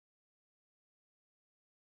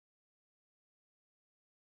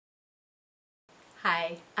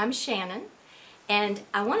Hi, I'm Shannon, and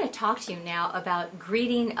I want to talk to you now about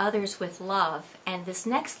greeting others with love. And this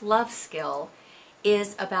next love skill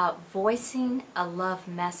is about voicing a love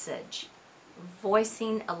message.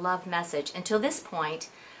 Voicing a love message. Until this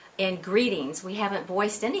point, in greetings, we haven't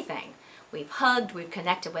voiced anything. We've hugged, we've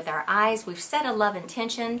connected with our eyes, we've said a love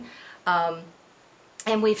intention,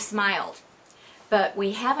 and we've smiled. But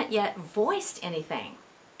we haven't yet voiced anything.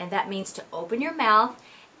 And that means to open your mouth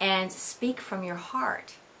and speak from your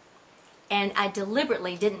heart. And I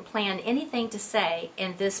deliberately didn't plan anything to say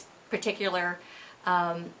in this particular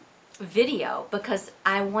video because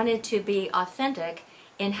I wanted to be authentic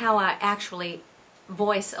in how I actually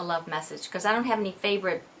voice a love message, because I don't have any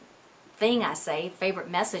favorite thing I say, favorite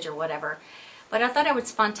message or whatever. But I thought I would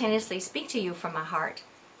spontaneously speak to you from my heart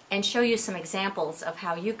and show you some examples of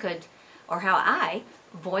how you could, or how I,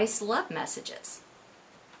 voice love messages.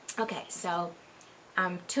 Okay, so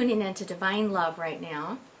I'm tuning into divine love right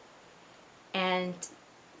now, and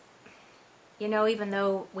you know, even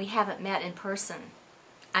though we haven't met in person,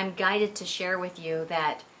 I'm guided to share with you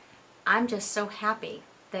that I'm just so happy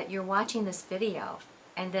that you're watching this video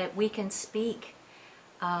and that we can speak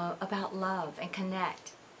about love and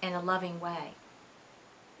connect in a loving way.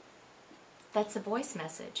 That's a voice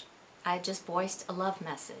message. I just voiced a love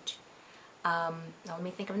message. Now let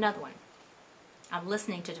me think of another one. I'm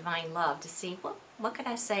listening to divine love to see what could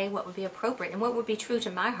I say, what would be appropriate, and what would be true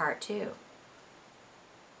to my heart too.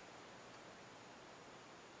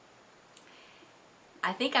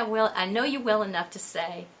 I think I know you well enough to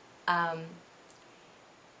say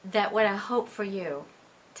that what I hope for you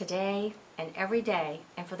today and every day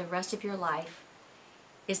and for the rest of your life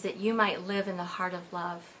is that you might live in the heart of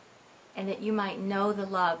love, and that you might know the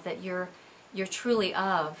love that you're truly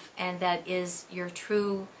of, and that is your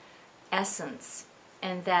true essence,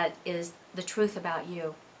 and that is the truth about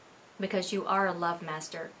you, because you are a love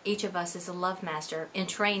master. Each of us is a love master in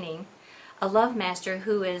training, a love master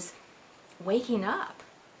who is waking up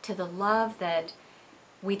to the love that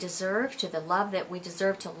we deserve, to the love that we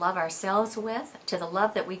deserve to love ourselves with, to the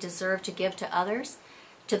love that we deserve to give to others,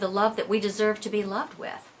 to the love that we deserve to be loved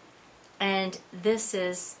with. And this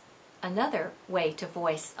is another way to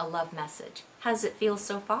voice a love message. How does it feel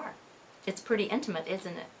so far? It's pretty intimate,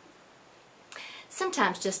 isn't it?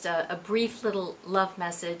 Sometimes just a brief little love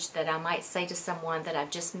message that I might say to someone that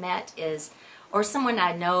I've just met is, or someone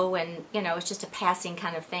I know, and you know, it's just a passing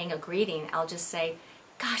kind of thing, a greeting. I'll just say,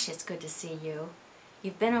 gosh, it's good to see you.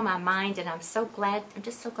 You've been on my mind, and I'm just so glad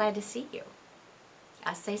to see you.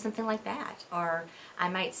 I say something like that. Or I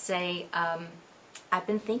might say, I've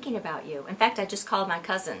been thinking about you. In fact, I just called my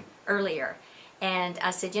cousin earlier, and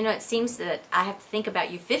I said, you know, it seems that I have to think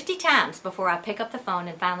about you 50 times before I pick up the phone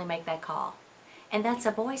and finally make that call. And that's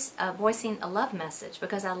voicing a love message,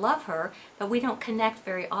 because I love her, but we don't connect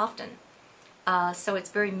very often. So it's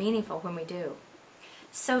very meaningful when we do.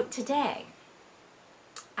 So today,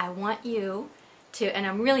 I want you to, and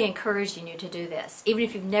I'm really encouraging you to do this, even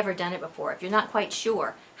if you've never done it before. If you're not quite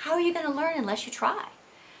sure, how are you going to learn unless you try?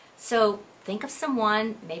 So think of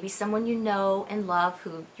someone, maybe someone you know and love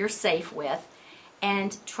who you're safe with,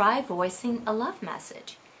 and try voicing a love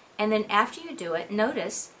message. And then after you do it,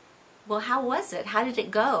 notice, well, how was it? How did it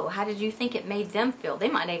go? How did you think it made them feel? They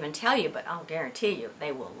might not even tell you, but I'll guarantee you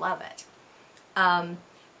they will love it.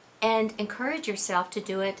 And encourage yourself to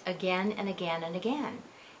do it again and again and again.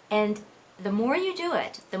 And the more you do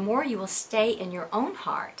it, the more you will stay in your own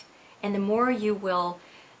heart, and the more you will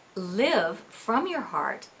live from your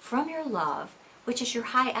heart, from your love, which is your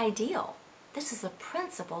high ideal. This is a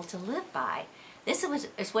principle to live by. This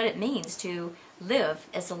is what it means to live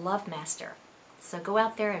as a love master. So go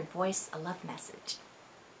out there and voice a love message.